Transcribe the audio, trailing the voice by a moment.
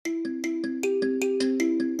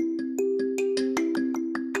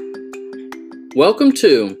Welcome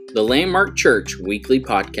to the Landmark Church Weekly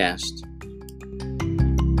Podcast.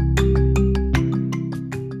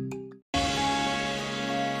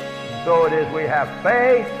 So it is we have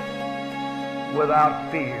faith without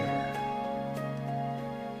fear.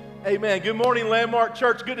 Amen. Good morning, Landmark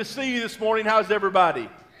Church. Good to see you this morning. How's everybody?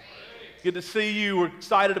 Good to see you. We're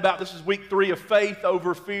excited about this is week 3 of faith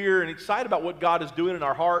over fear, and excited about what God is doing in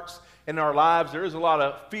our hearts and in our lives. There is a lot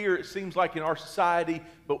of fear, it seems like, in our society,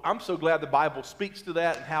 but I'm so glad the Bible speaks to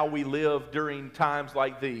that and how we live during times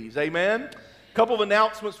like these. Amen. A couple of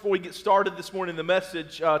announcements before we get started this morning in the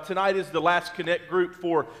message. Tonight is the last Connect group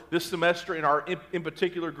for this semester in our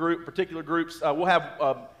particular groups. We'll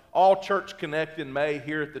have all Church Connect in May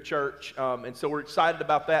here at the church, and so we're excited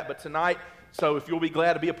about that. But tonight, so if you'll be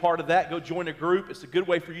glad to be a part of that, go join a group. It's a good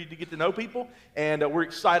way for you to get to know people, and we're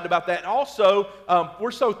excited about that. And also,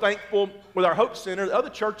 we're so thankful with our Hope Center. The other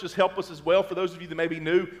churches help us as well. For those of you that may be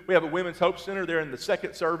new, we have a Women's Hope Center. They're in the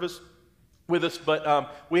second service with us,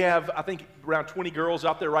 but we have, I think, around 20 girls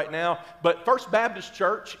out there right now. But First Baptist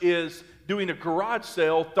Church is doing a garage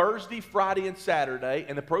sale Thursday, Friday, and Saturday,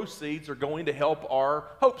 and the proceeds are going to help our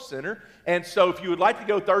Hope Center. And so if you would like to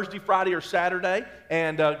go Thursday, Friday, or Saturday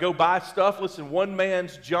and go buy stuff, listen, one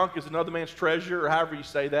man's junk is another man's treasure, or however you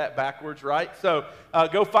say that backwards, right? So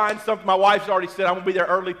go find something. My wife's already said I'm going to be there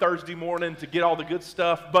early Thursday morning to get all the good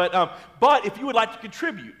stuff. But if you would like to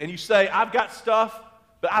contribute and you say, I've got stuff,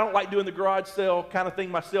 but I don't like doing the garage sale kind of thing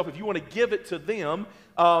myself, if you want to give it to them,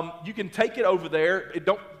 you can take it over there.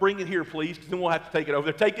 Don't bring it here, please, because then we'll have to take it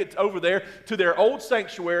over there. Take it over there to their old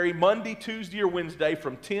sanctuary Monday, Tuesday, or Wednesday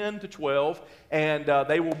from 10 to 12, and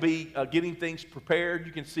they will be getting things prepared.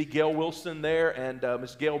 You can see Gail Wilson there, and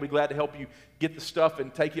Ms. Gail will be glad to help you get the stuff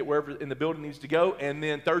and take it wherever in the building needs to go. And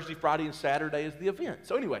then Thursday, Friday, and Saturday is the event.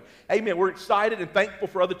 So anyway, amen. We're excited and thankful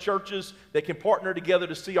for other churches that can partner together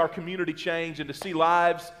to see our community change and to see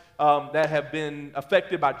lives that have been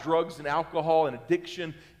affected by drugs and alcohol and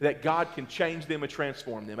addiction, that God can change them and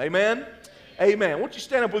transform them. Amen? Amen. Why don't you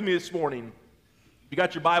stand up with me this morning? If you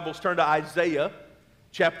got your Bibles, turn to Isaiah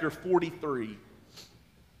chapter 43.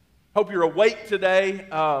 Hope you're awake today.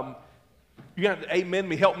 You got to amen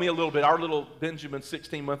me, help me a little bit. Our little Benjamin,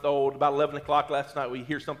 16-month-old, about 11 o'clock last night, we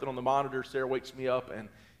hear something on the monitor. Sarah wakes me up, and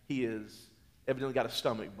he is evidently got a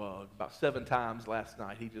stomach bug. About 7 times last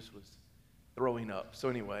night, he just was throwing up. So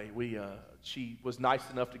anyway, she was nice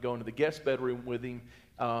enough to go into the guest bedroom with him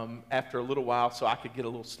after a little while so I could get a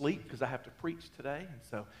little sleep because I have to preach today. And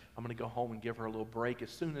so I'm going to go home and give her a little break as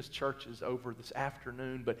soon as church is over this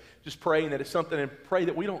afternoon. But just praying that it's something, and pray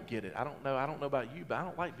that we don't get it. I don't know about you, but I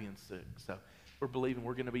don't like being sick. So we're believing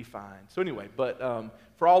we're going to be fine. So anyway, but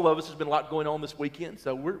for all of us, there's been a lot going on this weekend.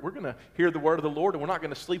 So we're going to hear the word of the Lord, and we're not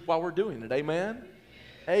going to sleep while we're doing it. Amen?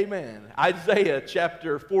 Amen. Isaiah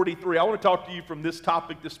chapter 43. I want to talk to you from this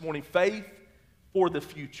topic this morning, faith for the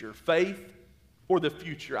future. Faith for the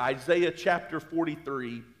future. Isaiah chapter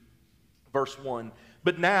 43, verse 1.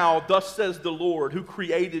 But now, thus says the Lord, who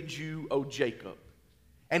created you, O Jacob,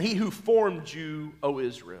 and he who formed you, O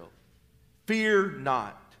Israel. Fear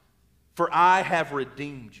not, for I have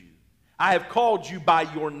redeemed you. I have called you by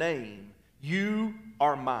your name. You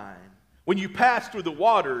are mine. When you pass through the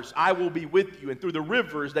waters, I will be with you, and through the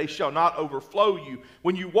rivers they shall not overflow you.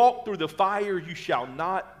 When you walk through the fire, you shall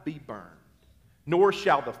not be burned, nor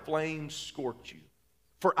shall the flames scorch you.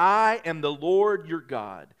 For I am the Lord your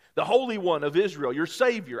God, the Holy One of Israel, your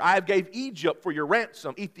Savior. I have gave Egypt for your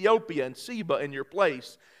ransom, Ethiopia and Seba in your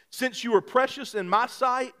place. Since you were precious in my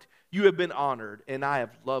sight, you have been honored, and I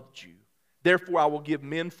have loved you. Therefore I will give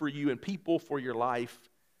men for you and people for your life.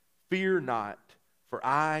 Fear not, for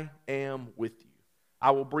I am with you.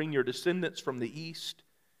 I will bring your descendants from the east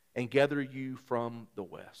and gather you from the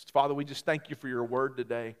west. Father, we just thank you for your word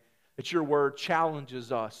today, that your word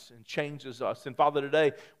challenges us and changes us. And Father,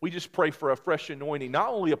 today we just pray for a fresh anointing, not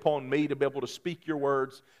only upon me to be able to speak your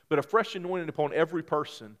words, but a fresh anointing upon every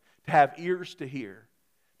person to have ears to hear,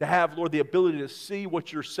 to have, Lord, the ability to see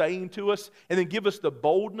what you're saying to us, and then give us the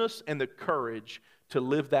boldness and the courage to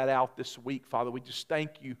live that out this week. Father, we just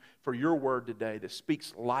thank you for your word today that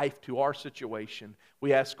speaks life to our situation.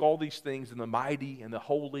 We ask all these things in the mighty and the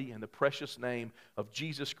holy and the precious name of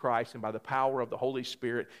Jesus Christ and by the power of the Holy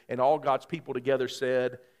Spirit. And all God's people together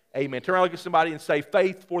said, amen. Turn around, look at somebody and say,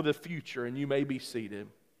 faith for the future, and you may be seated.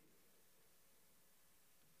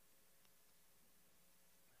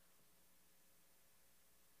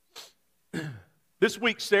 This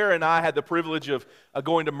week, Sarah and I had the privilege of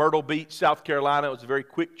going to Myrtle Beach, South Carolina. It was a very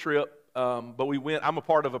quick trip. but we went. I'm a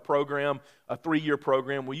part of a program, a 3-year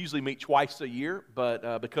program. We usually meet twice a year,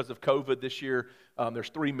 but because of COVID this year, there's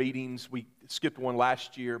 3 meetings. We skipped one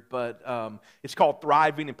last year, but it's called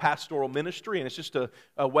Thriving in Pastoral Ministry, and it's just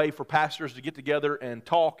a way for pastors to get together and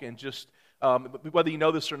talk and just, whether you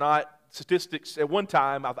know this or not, statistics, at one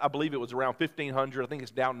time, I believe it was around 1,500. I think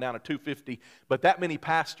it's down to 250, but that many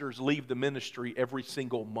pastors leave the ministry every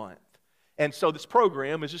single month. And so this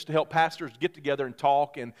program is just to help pastors get together and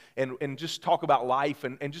talk and just talk about life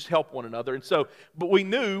and just help one another. And so, but we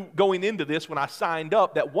knew going into this when I signed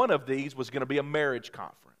up that one of these was going to be a marriage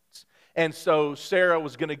conference. And so Sarah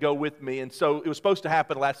was going to go with me. And so it was supposed to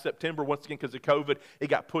happen last September. Once again, because of COVID, it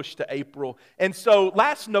got pushed to April. And so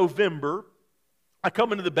last November, I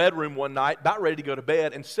come into the bedroom one night, about ready to go to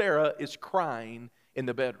bed, and Sarah is crying in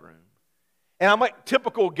the bedroom. And I'm like,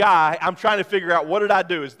 typical guy, I'm trying to figure out, what did I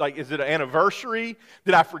do? Is it an anniversary?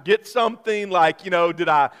 Did I forget something? Like, did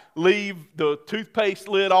I leave the toothpaste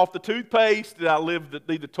lid off the toothpaste? Did I leave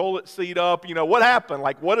the toilet seat up? What happened?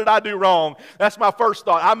 Like, what did I do wrong? That's my first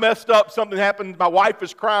thought. I messed up. Something happened. My wife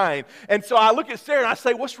is crying. And so I look at Sarah and I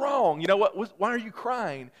say, what's wrong? Why are you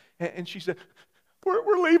crying? And she said,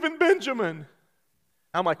 we're leaving Benjamin.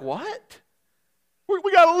 I'm like, what?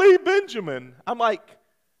 We got to leave Benjamin. I'm like,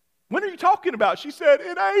 when are you talking about? She said,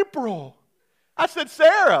 in April. I said,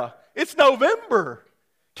 Sarah, it's November.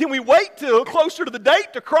 Can we wait till closer to the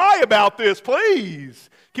date to cry about this, please?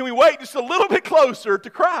 Can we wait just a little bit closer to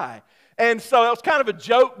cry? And so it was kind of a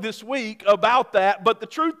joke this week about that. But the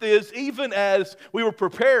truth is, even as we were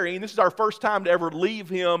preparing, this is our first time to ever leave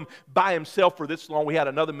him by himself for this long. We had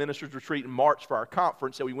another minister's retreat in March for our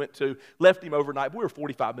conference that we went to, left him overnight. We were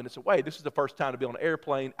 45 minutes away. This is the first time to be on an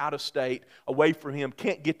airplane, out of state, away from him,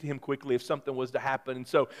 can't get to him quickly if something was to happen. And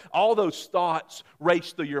so all those thoughts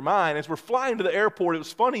raced through your mind. As we're flying to the airport, it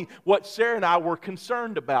was funny what Sarah and I were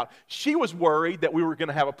concerned about. She was worried that we were going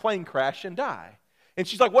to have a plane crash and die. And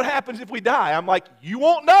she's like, what happens if we die? I'm like, you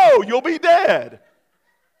won't know. You'll be dead.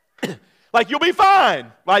 Like, you'll be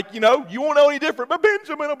fine. Like, you won't know any different. But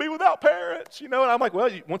Benjamin will be without parents, And I'm like, well,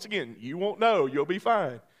 once again, you won't know. You'll be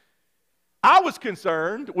fine. I was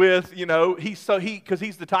concerned with, because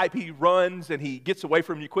he's the type, he runs and he gets away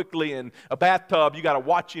from you quickly. In a bathtub, you got to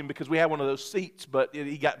watch him because we have one of those seats, but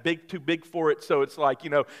he got too big for it. So it's like, you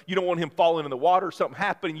don't want him falling in the water, something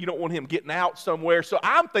happening. You don't want him getting out somewhere. So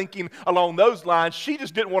I'm thinking along those lines. She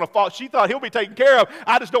just didn't want to fall. She thought he'll be taken care of.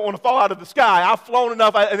 I just don't want to fall out of the sky. I've flown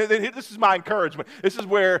enough. And this is my encouragement. This is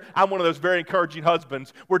where I'm one of those very encouraging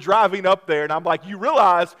husbands. We're driving up there and I'm like, you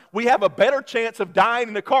realize we have a better chance of dying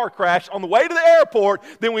in a car crash on the way to the airport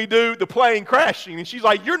than we do the plane crashing. And she's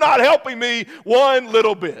like, you're not helping me one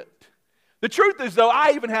little bit. The truth is, though,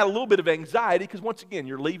 I even had a little bit of anxiety because, once again,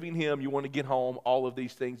 you're leaving him, you want to get home, all of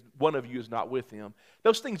these things. One of you is not with him.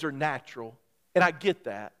 Those things are natural, and I get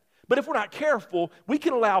that. But if we're not careful, we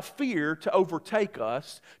can allow fear to overtake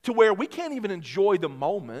us to where we can't even enjoy the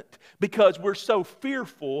moment because we're so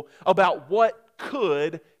fearful about what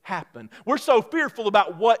could happen. We're so fearful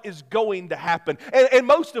about what is going to happen. And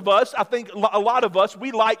most of us, I think a lot of us,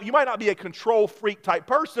 you might not be a control freak type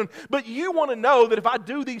person, but you want to know that if I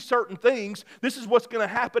do these certain things, this is what's going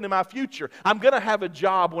to happen in my future. I'm going to have a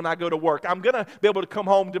job when I go to work. I'm going to be able to come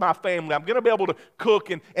home to my family. I'm going to be able to cook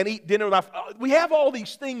and eat dinner with we have all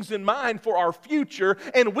these things in mind for our future,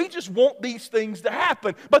 and we just want these things to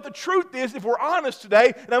happen. But the truth is, if we're honest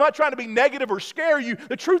today, and I'm not trying to be negative or scare you,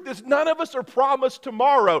 the truth is none of us are promised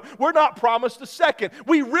tomorrow. We're not promised a second.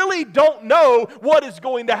 We really don't know what is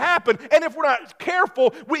going to happen. And if we're not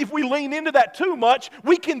careful, if we lean into that too much,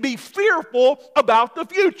 we can be fearful about the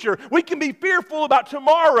future. We can be fearful about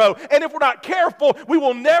tomorrow. And if we're not careful, we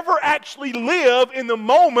will never actually live in the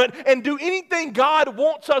moment and do anything God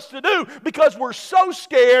wants us to do because we're so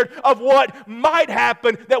scared of what might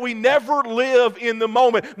happen that we never live in the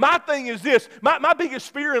moment. My thing is this. My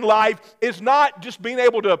biggest fear in life is not just being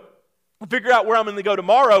able to figure out where I'm going to go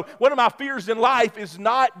tomorrow. One of my fears in life is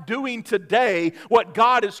not doing today what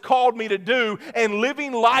God has called me to do and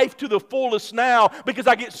living life to the fullest now because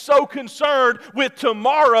I get so concerned with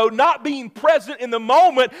tomorrow not being present in the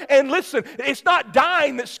moment. And listen, it's not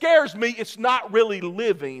dying that scares me. It's not really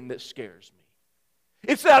living that scares me.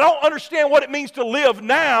 It's that I don't understand what it means to live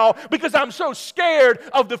now because I'm so scared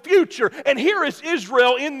of the future. And here is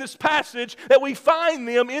Israel in this passage that we find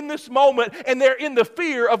them in this moment, and they're in the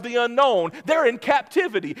fear of the unknown. They're in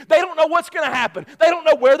captivity. They don't know what's going to happen. They don't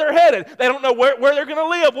know where they're headed. They don't know where they're going to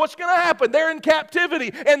live, what's going to happen. They're in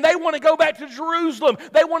captivity, and they want to go back to Jerusalem.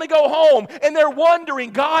 They want to go home, and they're wondering,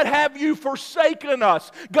 God, have you forsaken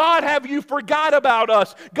us? God, have you forgot about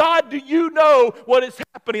us? God, do you know what is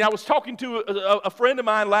happening? I was talking to a friend friend of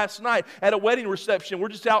mine last night at a wedding reception. We're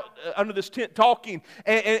just out under this tent talking,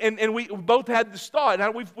 and we both had this thought.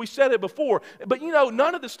 And we said it before, but you know,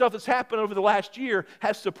 none of the stuff that's happened over the last year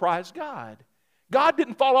has surprised God. God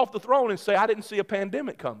didn't fall off the throne and say, I didn't see a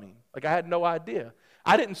pandemic coming. Like, I had no idea.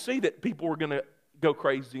 I didn't see that people were going to go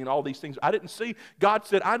crazy and all these things. I didn't see. God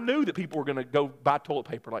said, I knew that people were going to go buy toilet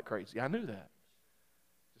paper like crazy. I knew that.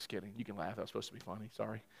 Just kidding. You can laugh. That was supposed to be funny.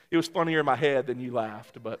 Sorry. It was funnier in my head than you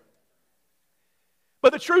laughed, but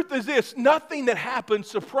the truth is this, nothing that happens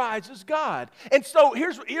surprises God. And so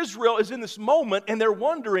here's Israel is in this moment, and they're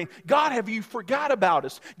wondering, God, have you forgot about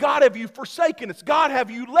us? God, have you forsaken us? God,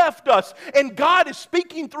 have you left us? And God is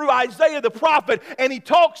speaking through Isaiah the prophet, and he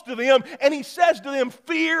talks to them, and he says to them,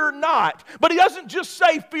 fear not. But he doesn't just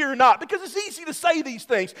say fear not, because it's easy to say these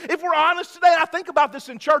things. If we're honest today, and I think about this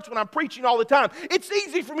in church when I'm preaching all the time, it's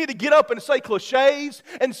easy for me to get up and say cliches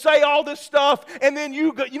and say all this stuff, and then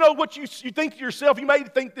you know what you think to yourself, you may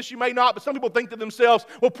think this, you may not, but some people think to themselves,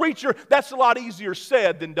 well, preacher, that's a lot easier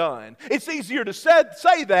said than done. It's easier to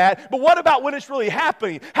say that, but what about when it's really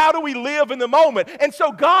happening? How do we live in the moment? And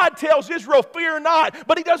so God tells Israel, fear not,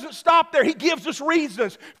 but he doesn't stop there. He gives us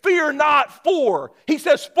reasons. Fear not for. He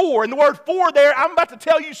says for, and the word for there, I'm about to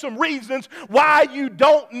tell you some reasons why you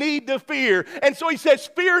don't need to fear. And so he says,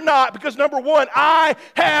 fear not, because number one, I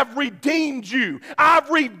have redeemed you. I've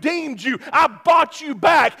redeemed you. I've bought you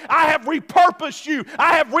back. I have repurposed you.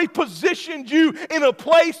 I have repositioned you in a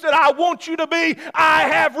place that I want you to be. I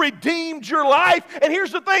have redeemed your life. And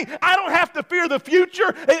here's the thing, I don't have to fear the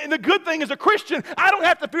future. And the good thing as a Christian, I don't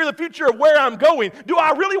have to fear the future of where I'm going. Do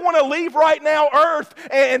I really want to leave right now, earth,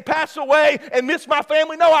 and pass away and miss my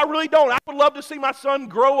family? No, I really don't. I would love to see my son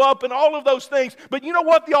grow up and all of those things. But you know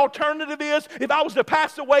what the alternative is? If I was to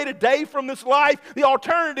pass away today from this life, the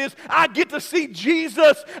alternative is I get to see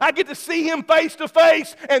Jesus. I get to see him face to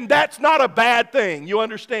face, and that's not a bad thing. You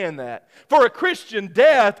understand that? For a Christian,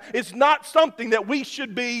 death is not something that we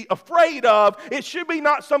should be afraid of. It should be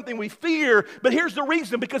not something we fear. But here's the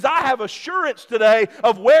reason, because I have assurance today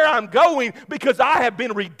of where I'm going, because I have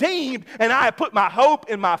been redeemed, and I have put my hope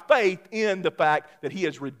and my faith in the fact that he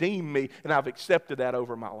has redeemed me, and I've accepted that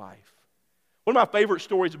over my life. One of my favorite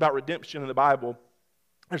stories about redemption in the Bible,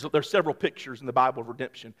 there's several pictures in the Bible of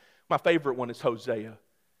redemption. My favorite one is Hosea.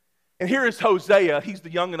 And here is Hosea. He's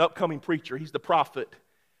the young and upcoming preacher. He's the prophet,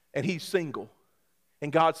 and he's single.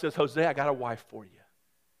 And God says, Hosea, I got a wife for you.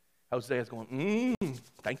 Hosea's going,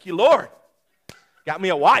 thank you, Lord. Got me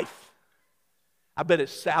a wife. I bet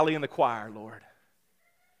it's Sally in the choir, Lord.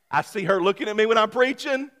 I see her looking at me when I'm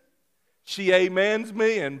preaching. She amens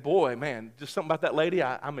me, and boy, man, just something about that lady.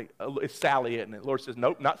 It's Sally, isn't it? The Lord says,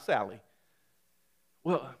 nope, not Sally.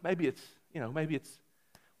 Well, maybe it's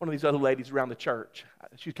one of these other ladies around the church.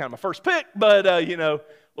 She's kind of my first pick, but,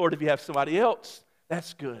 Lord, if you have somebody else,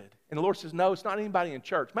 that's good. And the Lord says, no, it's not anybody in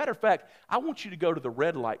church. Matter of fact, I want you to go to the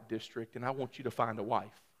red light district, and I want you to find a wife.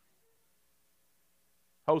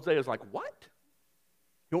 Hosea's like, what?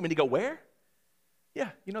 You want me to go where? Yeah,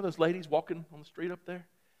 you know those ladies walking on the street up there?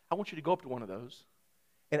 I want you to go up to one of those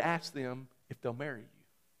and ask them if they'll marry you.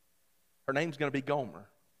 Her name's going to be Gomer.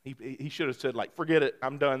 He should have said, forget it,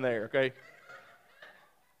 I'm done there, okay?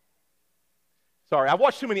 Sorry, I've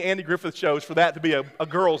watched too many Andy Griffith shows for that to be a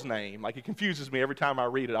girl's name. It confuses me every time I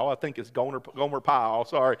read it. All I think is Gomer Pyle,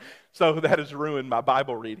 sorry. So that has ruined my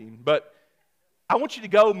Bible reading. But I want you to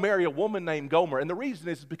go marry a woman named Gomer. And the reason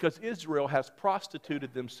is because Israel has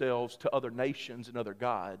prostituted themselves to other nations and other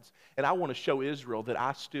gods. And I want to show Israel that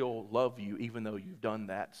I still love you even though you've done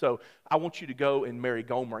that. So I want you to go and marry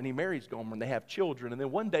Gomer. And he marries Gomer and they have children. And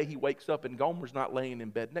then one day he wakes up and Gomer's not laying in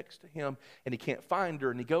bed next to him. And he can't find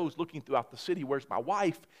her. And he goes looking throughout the city, where's my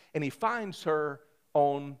wife? And he finds her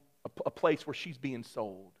on a place where she's being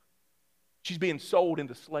sold. She's being sold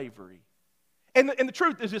into slavery. And the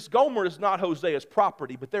truth is this, Gomer is not Hosea's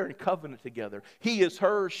property, but they're in covenant together. He is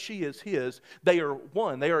hers, she is his. They are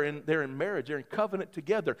one. They're in marriage. They're in covenant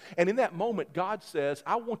together. And in that moment, God says,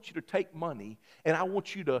 I want you to take money, and I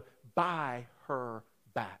want you to buy her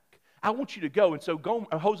back. I want you to go. And so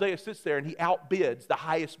Hosea sits there and he outbids the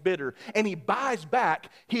highest bidder and he buys back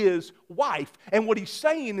his wife. And what he's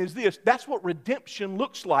saying is this, that's what redemption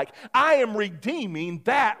looks like. I am redeeming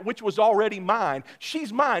that which was already mine.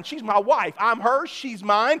 She's mine. She's my wife. I'm hers. She's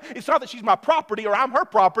mine. It's not that she's my property or I'm her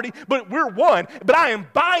property, but we're one. But I am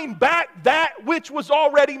buying back that which was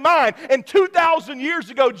already mine. And 2,000 years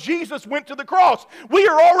ago, Jesus went to the cross. We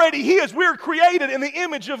are already his. We are created in the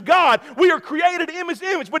image of God. We are created in his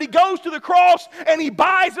image. But he goes goes to the cross and He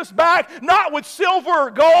buys us back, not with silver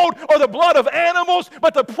or gold or the blood of animals,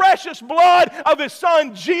 but the precious blood of His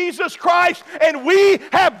Son, Jesus Christ. And we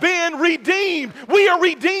have been redeemed. We are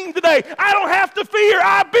redeemed today. I don't have to fear.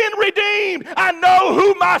 I've been redeemed. I know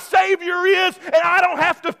who my Savior is, and I don't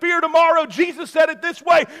have to fear tomorrow. Jesus said it this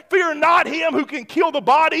way, fear not him who can kill the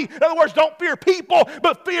body. In other words, don't fear people,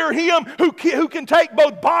 but fear Him who can take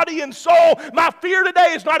both body and soul. My fear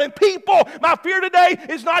today is not in people. My fear today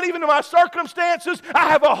is not even in my circumstances. I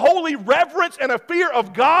have a holy reverence and a fear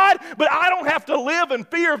of God, but I don't have to live in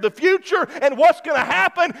fear of the future and what's going to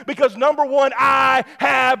happen because, number one, I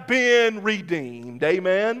have been redeemed.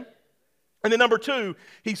 Amen? And then number two,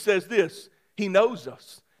 He says this, He knows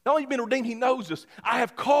us. Not only have you been redeemed, He knows us. I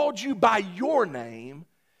have called you by your name.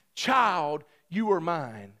 Child, you are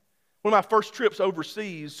mine. One of my first trips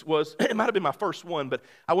overseas was, it might have been my first one, but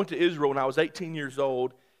I went to Israel when I was 18 years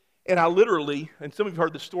old. And I literally, and some of you have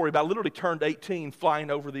heard this story, but I literally turned 18 flying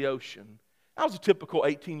over the ocean. I was a typical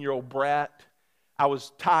 18-year-old brat. I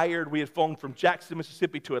was tired. We had flown from Jackson,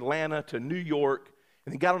 Mississippi to Atlanta to New York,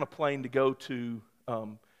 and then got on a plane to go to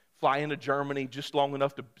fly into Germany just long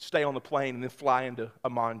enough to stay on the plane and then fly into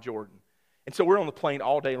Amman, Jordan. And so we're on the plane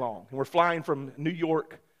all day long. And we're flying from New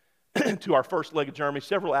York to our first leg of Germany,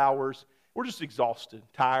 several hours. We're just exhausted,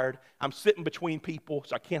 tired. I'm sitting between people,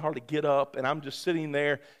 so I can't hardly get up, and I'm just sitting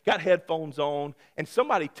there, got headphones on, and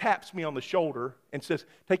somebody taps me on the shoulder and says,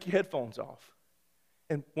 take your headphones off.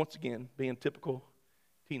 And once again, being typical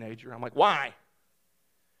teenager, I'm like, why?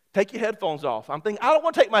 Take your headphones off. I'm thinking, I don't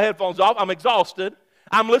want to take my headphones off. I'm exhausted.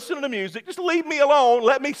 I'm listening to music. Just leave me alone.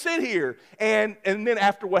 Let me sit here. And then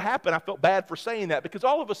after what happened, I felt bad for saying that because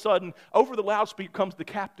all of a sudden, over the loudspeaker comes the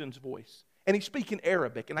captain's voice. And he's speaking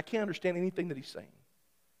Arabic, and I can't understand anything that he's saying.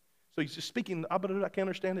 So he's just speaking, I can't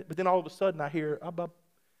understand it. But then all of a sudden, I hear,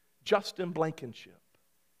 Justin Blankenship.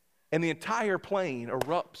 And the entire plane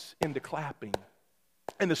erupts into clapping.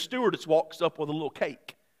 And the stewardess walks up with a little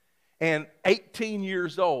cake. And 18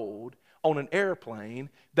 years old, on an airplane,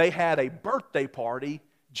 they had a birthday party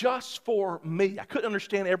just for me. I couldn't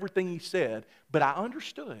understand everything he said, but I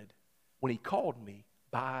understood when he called me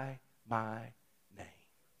by my name.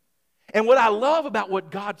 And what I love about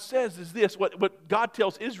what God says is this, what God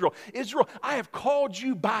tells Israel. Israel, I have called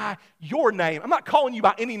you by your name. I'm not calling you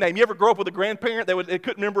by any name. You ever grow up with a grandparent? They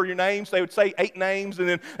couldn't remember your names. So they would say 8 names, and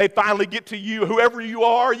then they finally get to you, whoever you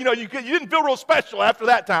are. You know, you didn't feel real special after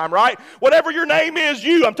that time, right? Whatever your name is,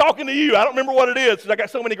 I'm talking to you. I don't remember what it is because I got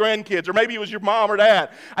so many grandkids, or maybe it was your mom or dad.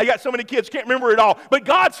 I got so many kids, can't remember it all. But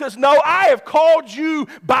God says, no, I have called you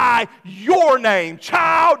by your name.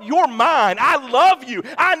 Child, you're mine. I love you.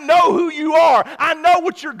 I know who you are. I know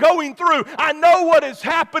what you're going through. I know what is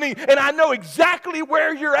happening, and I know exactly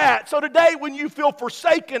where you're at. So today, when you feel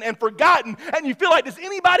forsaken and forgotten, and you feel like, does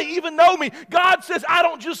anybody even know me? God says, I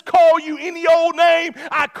don't just call you any old name.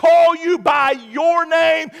 I call you by your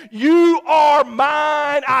name. You are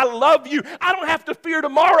mine. I love you. I don't have to fear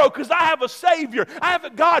tomorrow because I have a Savior. I have a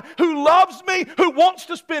God who loves me, who wants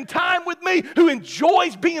to spend time with me, who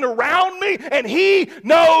enjoys being around me, and He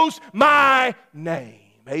knows my name.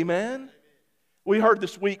 Amen? We heard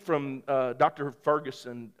this week from Dr.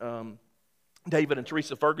 Ferguson, David and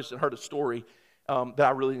Teresa Ferguson heard a story that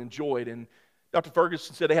I really enjoyed. And Dr.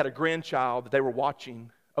 Ferguson said they had a grandchild that they were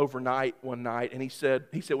watching overnight one night. And he said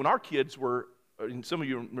when our kids were, and some of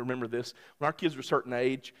you remember this, when our kids were a certain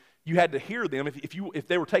age, you had to hear them. If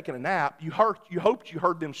they were taking a nap, you hoped you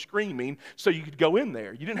heard them screaming so you could go in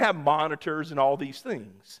there. You didn't have monitors and all these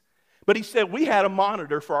things. But he said we had a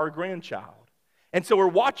monitor for our grandchild. And so we're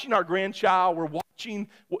watching our grandchild, we're watching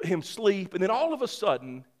him sleep, and then all of a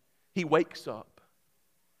sudden, he wakes up.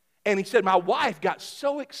 And he said, my wife got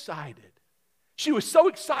so excited. She was so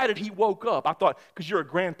excited he woke up. I thought, because you're a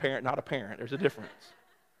grandparent, not a parent. There's a difference.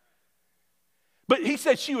 But he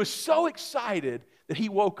said she was so excited that he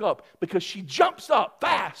woke up because she jumps up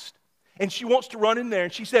fast, and she wants to run in there,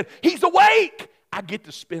 and she said, he's awake. I get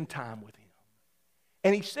to spend time with him.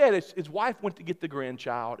 And he said his wife went to get the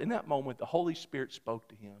grandchild. In that moment, the Holy Spirit spoke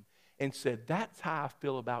to him and said, that's how I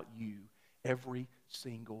feel about you every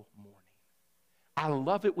single morning. I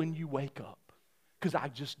love it when you wake up because I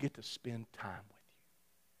just get to spend time with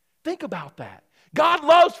you. Think about that. God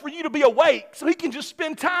loves for you to be awake so He can just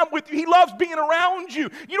spend time with you. He loves being around you.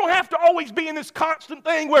 You don't have to always be in this constant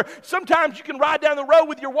thing where sometimes you can ride down the road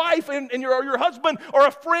with your wife and your husband or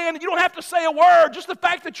a friend, and you don't have to say a word. Just the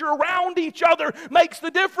fact that you're around each other makes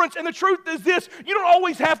the difference. And the truth is this, you don't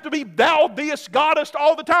always have to be thou theist, goddess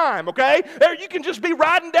all the time, okay? You can just be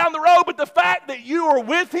riding down the road, but the fact that you are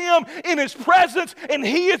with Him in His presence and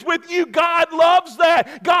He is with you, God loves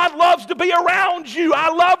that. God loves to be around you.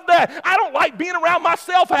 I love that. I don't like being around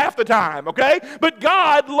myself half the time, okay? But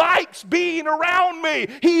God likes being around me.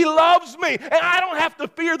 He loves me. And I don't have to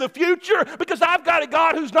fear the future because I've got a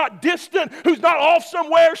God who's not distant, who's not off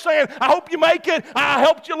somewhere saying, I hope you make it. I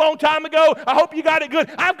helped you a long time ago. I hope you got it good.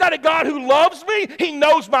 I've got a God who loves me. He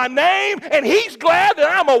knows my name, and He's glad that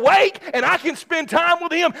I'm awake and I can spend time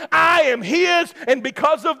with Him. I am His, and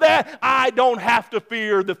because of that, I don't have to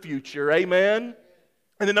fear the future. Amen?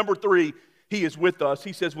 And then number 3, He is with us.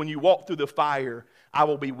 He says, when you walk through the fire, I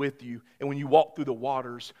will be with you. And when you walk through the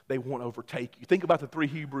waters, they won't overtake you. Think about the 3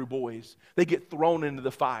 Hebrew boys. They get thrown into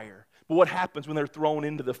the fire. But what happens when they're thrown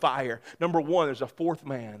into the fire? Number 1, there's a 4th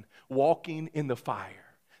man walking in the fire.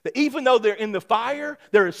 That even though they're in the fire,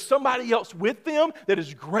 there is somebody else with them that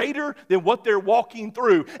is greater than what they're walking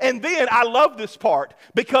through. And then I love this part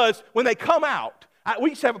because when they come out, we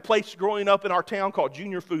used to have a place growing up in our town called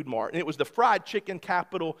Junior Food Mart, and it was the fried chicken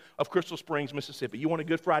capital of Crystal Springs, Mississippi. You want a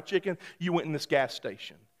good fried chicken? You went in this gas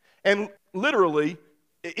station. And literally,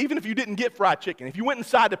 even if you didn't get fried chicken, if you went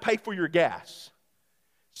inside to pay for your gas,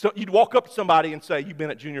 so you'd walk up to somebody and say, you've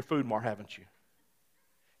been at Junior Food Mart, haven't you?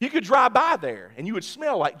 You could drive by there, and you would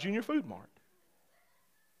smell like Junior Food Mart.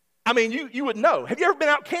 I mean, you would know. Have you ever been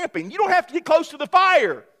out camping? You don't have to get close to the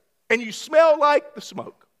fire, and you smell like the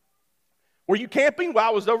smoke. Were you camping? Well, I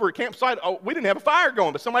was over at campsite. Oh, we didn't have a fire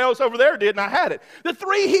going, but somebody else over there did, and I had it. The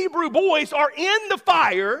 3 Hebrew boys are in the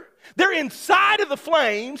fire. They're inside of the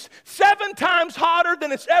flames, 7 times hotter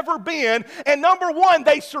than it's ever been. And number 1,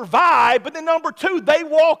 they survive. But then number 2, they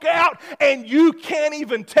walk out and you can't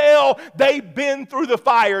even tell they've been through the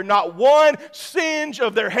fire. Not one singe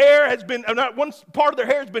of their hair has been, not one part of their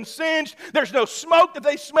hair has been singed. There's no smoke that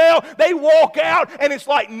they smell. They walk out and it's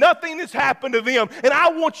like nothing has happened to them. And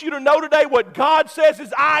I want you to know today what God says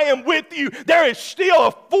is, I am with you. There is still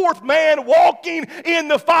a 4th man walking in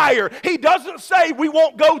the fire. He doesn't say we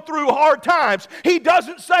won't go through hard times. He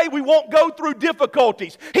doesn't say we won't go through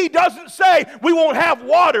difficulties. He doesn't say we won't have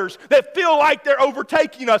waters that feel like they're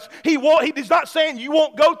overtaking us. He's not saying you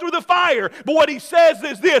won't go through the fire, but what He says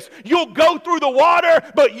is this: you'll go through the water,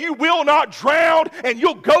 but you will not drown, and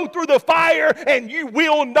you'll go through the fire, and you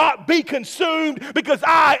will not be consumed, because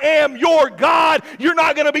I am your God. You're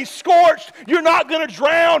not going to be scorched. You're not going to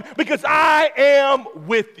drown, because I am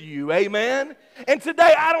with you. Amen? And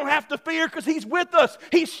today I don't have to fear because He's with us.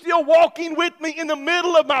 He's still walking with me in the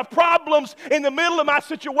middle of my problems, in the middle of my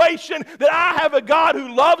situation, that I have a God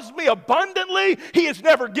who loves me abundantly. He has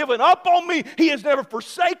never given up on me. He has never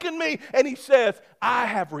forsaken me. And He says, I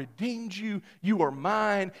have redeemed you. You are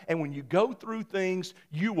mine. And when you go through things,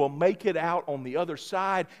 you will make it out on the other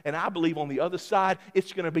side. And I believe on the other side,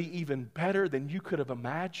 it's going to be even better than you could have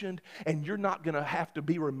imagined. And you're not going to have to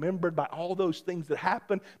be remembered by all those things that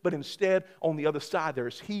happened, but instead, on the other side, there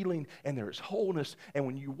is healing and there is wholeness. And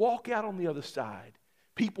when you walk out on the other side,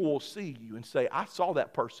 people will see you and say, I saw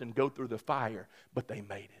that person go through the fire, but they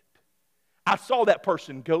made it. I saw that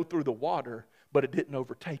person go through the water, but it didn't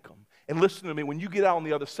overtake them. And listen to me, when you get out on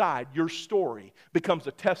the other side, your story becomes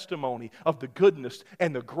a testimony of the goodness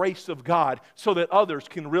and the grace of God, so that others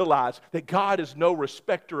can realize that God is no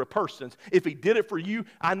respecter of persons. If He did it for you,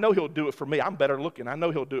 I know He'll do it for me. I'm better looking. I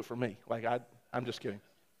know He'll do it for me. I'm just kidding.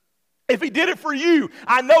 If He did it for you,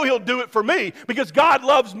 I know He'll do it for me, because God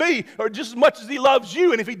loves me or just as much as He loves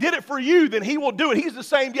you. And if He did it for you, then He will do it. He's the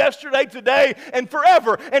same yesterday, today, and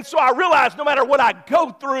forever. And so I realize no matter what I go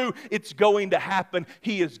through, it's going to happen.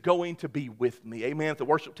 He is going to be with me. Amen. If the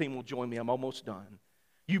worship team will join me, I'm almost done.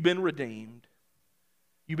 You've been redeemed.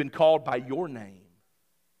 You've been called by your name.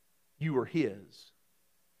 You are His.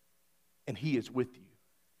 And He is with you.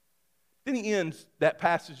 Then he ends that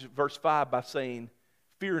passage at verse 5 by saying,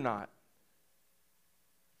 fear not.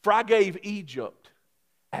 For I gave Egypt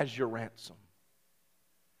as your ransom.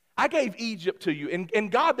 I gave Egypt to you.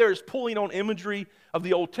 And God there is pulling on imagery of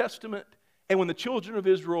the Old Testament and when the children of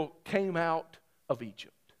Israel came out of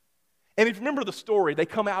Egypt. And if you remember the story, they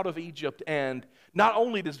come out of Egypt, and not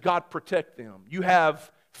only does God protect them, you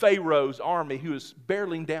have Pharaoh's army who is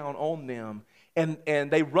bearing down on them, and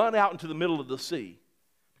they run out into the middle of the sea.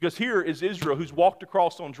 Because here is Israel who's walked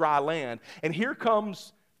across on dry land, and here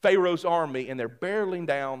comes Pharaoh's army, and they're barreling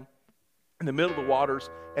down in the middle of the waters,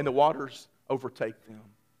 and the waters overtake them.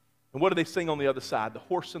 And what do they sing on the other side? The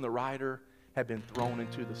horse and the rider have been thrown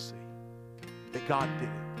into the sea. That God did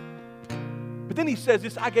it. But then he says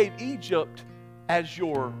this, I gave Egypt as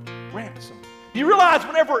your ransom. You realize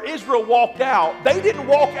whenever Israel walked out, they didn't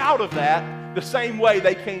walk out of that the same way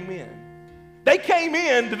they came in. They came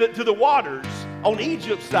in to the waters on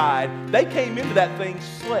Egypt's side. They came into that thing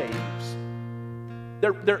slaves.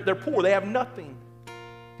 They're poor. They have nothing.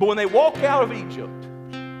 But when they walk out of Egypt,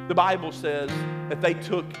 the Bible says that they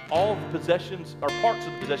took all the possessions or parts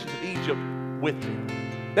of the possessions of Egypt with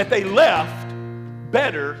them. That they left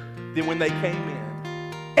better than when they came in.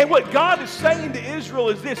 And what God is saying to Israel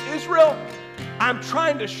is this, Israel, I'm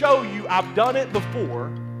trying to show you I've done it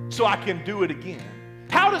before so I can do it again.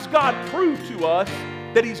 How does God prove to us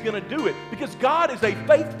that He's going to do it? Because God is a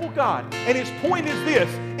faithful God. And His point is this,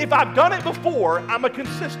 if I've done it before, I'm a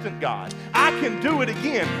consistent God. I can do it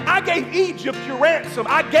again. I gave Egypt your ransom.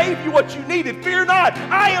 I gave you what you needed. Fear not.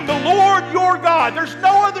 I am the Lord your God. There's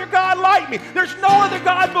no other God like me. There's no other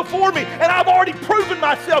God before me. And I've already proven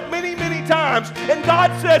myself many, many times. And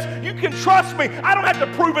God says, you can trust me. I don't have to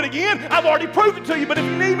prove it again. I've already proved it to you. But if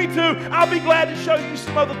you need me to, I'll be glad to show you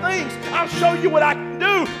some other things. I'll show you what I can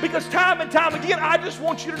do. Because time and time again, I just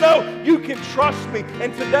want you to know you can trust me.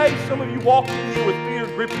 And today, some of you walk in here with fear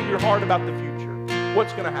gripping your heart about the future.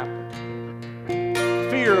 What's going to happen?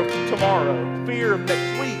 Fear of tomorrow. Fear of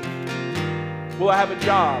next week. Will I have a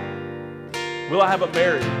job? Will I have a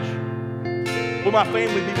marriage? Will my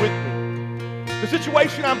family be with me? The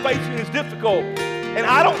situation I'm facing is difficult, and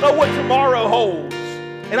I don't know what tomorrow holds.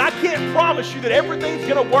 And I can't promise you that everything's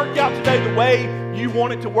going to work out today the way you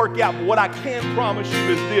want it to work out. But what I can promise you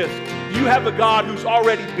is this. You have a God who's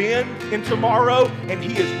already been in tomorrow, and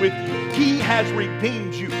He is with you. He has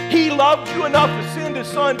redeemed you. He loved you enough to send His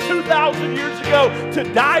Son 2,000 years ago to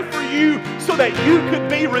die for you so that you could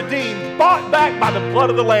be redeemed, bought back by the blood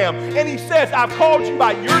of the Lamb. And He says, I've called you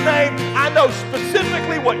by your name. I know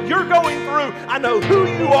specifically what you're going through. I know who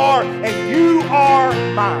you are, and you are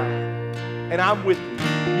mine. And I'm with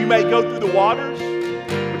you. You may go through the waters,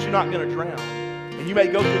 but you're not going to drown. And you may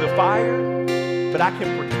go through the fire, but I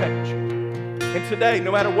can protect you. And today,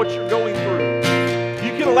 no matter what you're going through,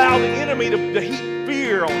 you can allow the enemy to heap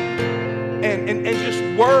fear on you and just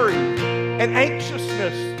worry and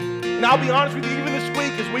anxiousness. And I'll be honest with you, even this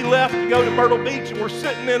week as we left to go to Myrtle Beach and we're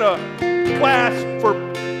sitting in a class for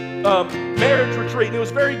marriage retreat, and it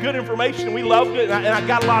was very good information, and we loved it, and I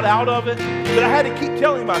got a lot out of it. But I had to keep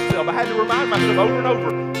telling myself, I had to remind myself over and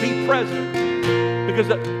over, be present. Because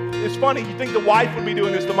it's funny, you think the wife would be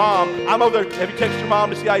doing this, the mom. I'm over there. Have you texted your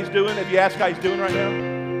mom to see how he's doing? Have you asked how he's doing right now?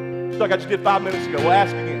 It's like I just did 5 minutes ago. Well,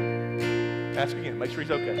 ask again. Ask again. Make sure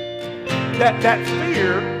he's okay. That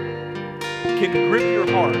fear can grip your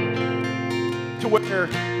heart to where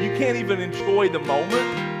you can't even enjoy the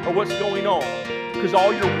moment or what's going on because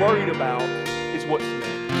all you're worried about is what's next.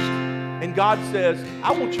 And God says,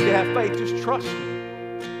 I want you to have faith. Just trust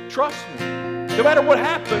me. Trust me. No matter what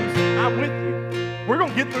happens, I'm with you. We're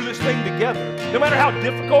going to get through this thing together. No matter how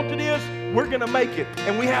difficult it is, we're going to make it.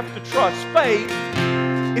 And we have to trust. Faith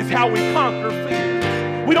is how we conquer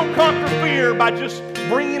fear. We don't conquer fear by just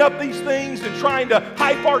bringing up these things and trying to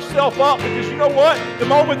hype ourselves up, because you know what? The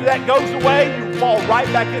moment that goes away, you fall right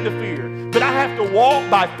back into fear. But I have to walk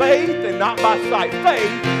by faith and not by sight.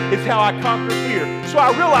 Faith is how I conquer fear. So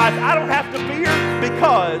I realize I don't have to fear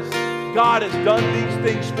because God has done these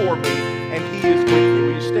things for me, and He is with me.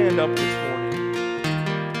 Will you stand up this morning?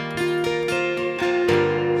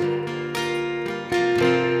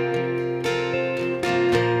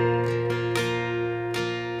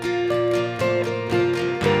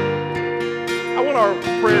 I want our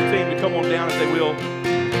prayer team to come on down if they will.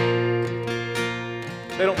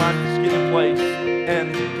 They don't mind just get in place.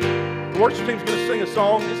 And the worship team's going to sing a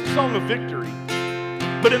song. It's a song of victory.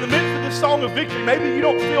 But in the midst of this song of victory, maybe you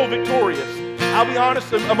don't feel victorious. I'll be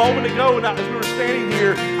honest, a moment ago, as we were standing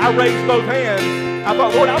here, I raised both hands. I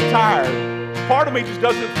thought, Lord, I'm tired. Part of me just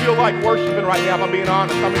doesn't feel like worshiping right now, if I'm being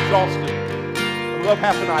honest. I'm exhausted. I'm up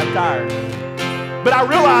half the night, I'm tired. But I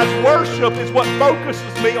realize worship is what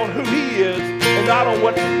focuses me on who He is and not on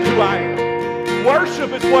who I am. Worship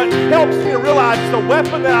is what helps me to realize it's the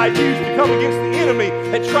weapon that I use to come against the enemy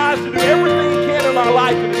that tries to do everything he can in my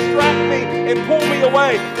life to distract me and pull me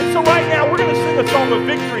away. And so right now, we're going to sing a song of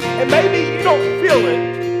victory. And maybe you don't feel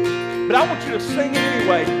it, but I want you to sing it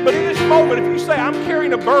anyway. But in this moment, if you say, I'm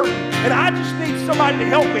carrying a burden and I just need somebody to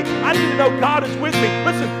help me, I need to know God is with me.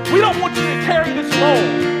 Listen, we don't want you to carry this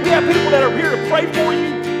alone. We have people that are here to pray for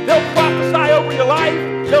you. They'll prophesy over your life.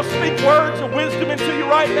 They'll speak words of wisdom into you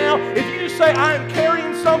right now. If you just say, I am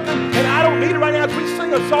carrying something and I don't need it right now, as we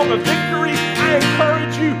sing a song of victory, I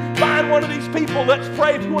encourage you, find one of these people. Let's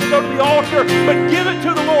pray if you want to go to the altar, but give it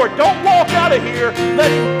to the Lord. Don't walk out of here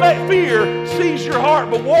letting fear seize your heart,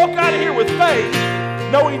 but walk out of here with faith,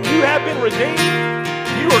 knowing you have been redeemed,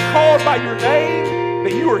 you are called by your name,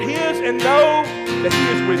 that you are His, and know that He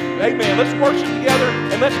is with you. Amen. Let's worship together,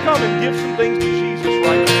 and let's come and give some things to Jesus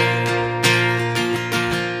right now.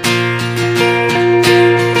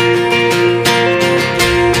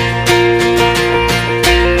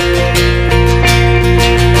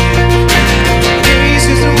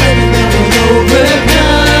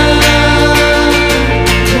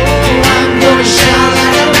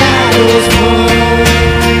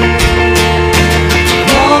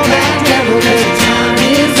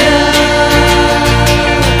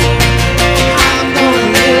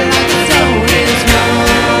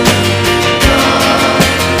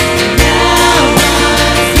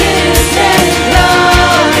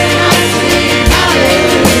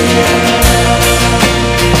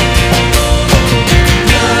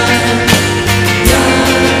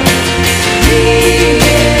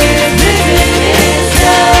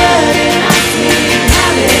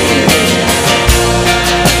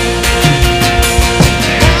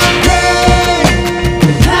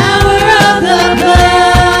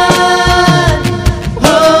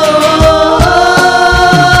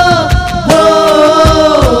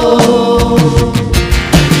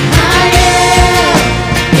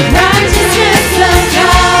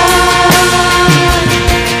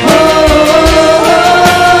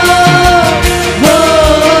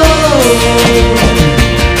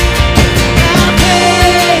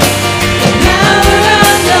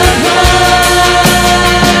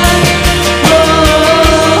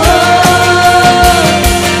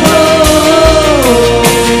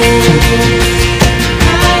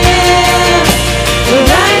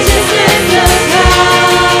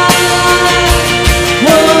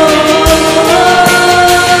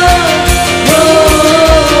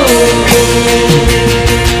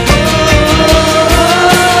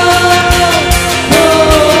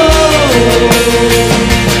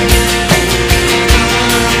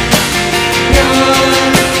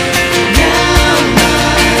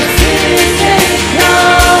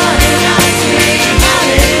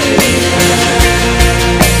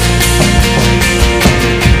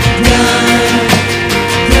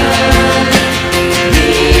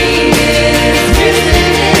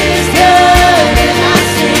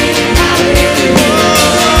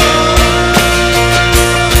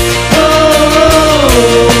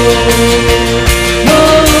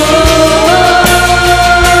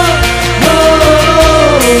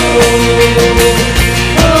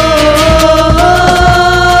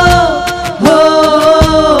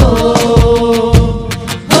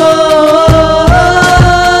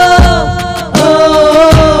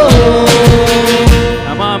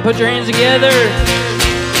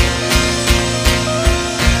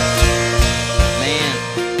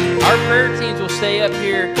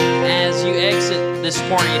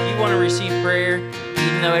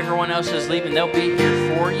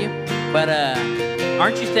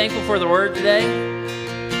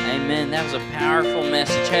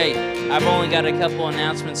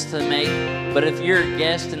 To make, but if you're a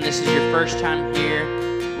guest and this is your first time here,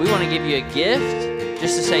 we want to give you a gift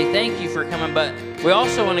just to say thank you for coming, but we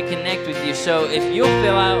also want to connect with you. So if you'll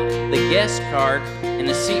fill out the guest card in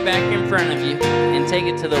the seat back in front of you and take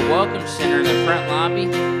it to the Welcome Center in the front lobby,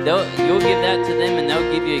 you'll give that to them and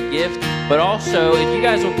they'll give you a gift. But also, if you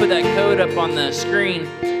guys will put that code up on the screen,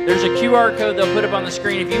 there's a QR code they'll put up on the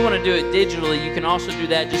screen. If you want to do it digitally, you can also do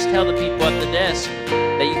that. Just tell the people at the desk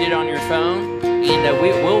that you did it on your phone. And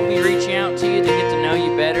we'll be reaching out to you to get to know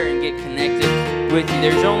you better and get connected with you.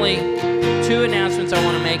 There's only 2 announcements I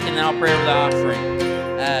want to make, and then I'll pray over the offering.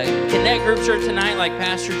 Connect groups are tonight, like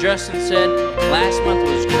Pastor Justin said. Last month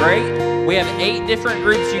was great. We have 8 different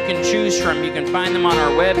groups you can choose from. You can find them on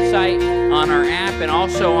our website, on our app, and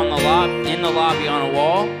also on in the lobby on a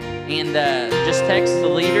wall. And just text the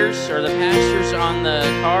leaders or the pastors on the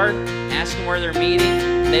card, ask them where they're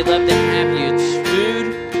meeting. They'd love to have you. It's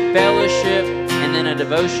food, fellowship, and then a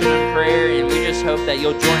devotion and prayer, and we just hope that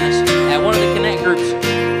you'll join us at one of the Connect groups.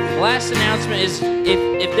 The last announcement is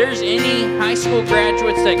if there's any high school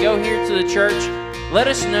graduates that go here to the church, let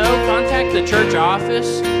us know. Contact the church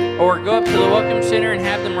office or go up to the Welcome Center and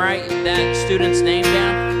have them write that student's name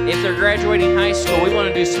down. If they're graduating high school, we want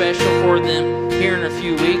to do special for them here in a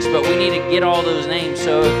few weeks, but we need to get all those names.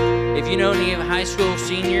 So if you know any of high school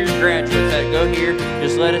seniors, graduates that go here,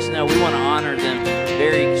 just let us know. We want to honor them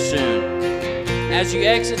very soon. as you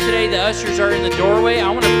exit today, the ushers are in the doorway. I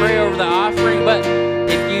want to pray over the offering, but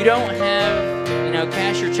if you don't have,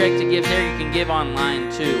 cash or check to give there, you can give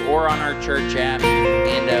online too, or on our church app.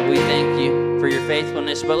 And we thank you for your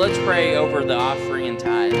faithfulness. But let's pray over the offering and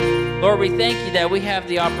tithe. Lord, we thank you that we have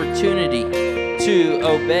the opportunity to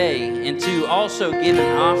obey and to also give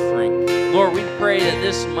an offering. Lord, we pray that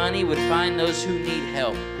this money would find those who need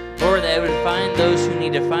help. Lord, that it would find those who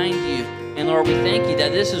need to find you. And Lord, we thank you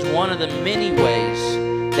that this is one of the many ways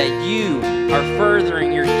that you are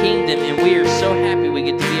furthering your kingdom, and we are so happy we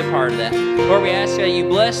get to be a part of that. Lord, we ask that you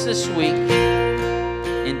bless this week.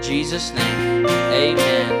 In Jesus' name,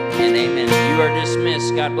 amen and amen. You are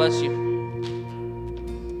dismissed. God bless you.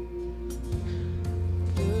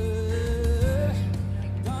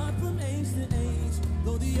 God from age to age,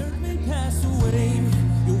 though the earth may pass away,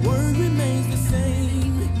 your word remains the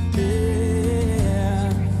same.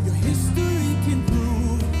 Yeah, your history can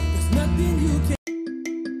prove there's nothing you can.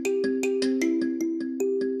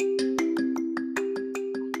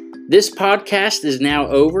 This podcast is now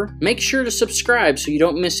over. Make sure to subscribe so you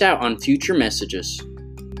don't miss out on future messages.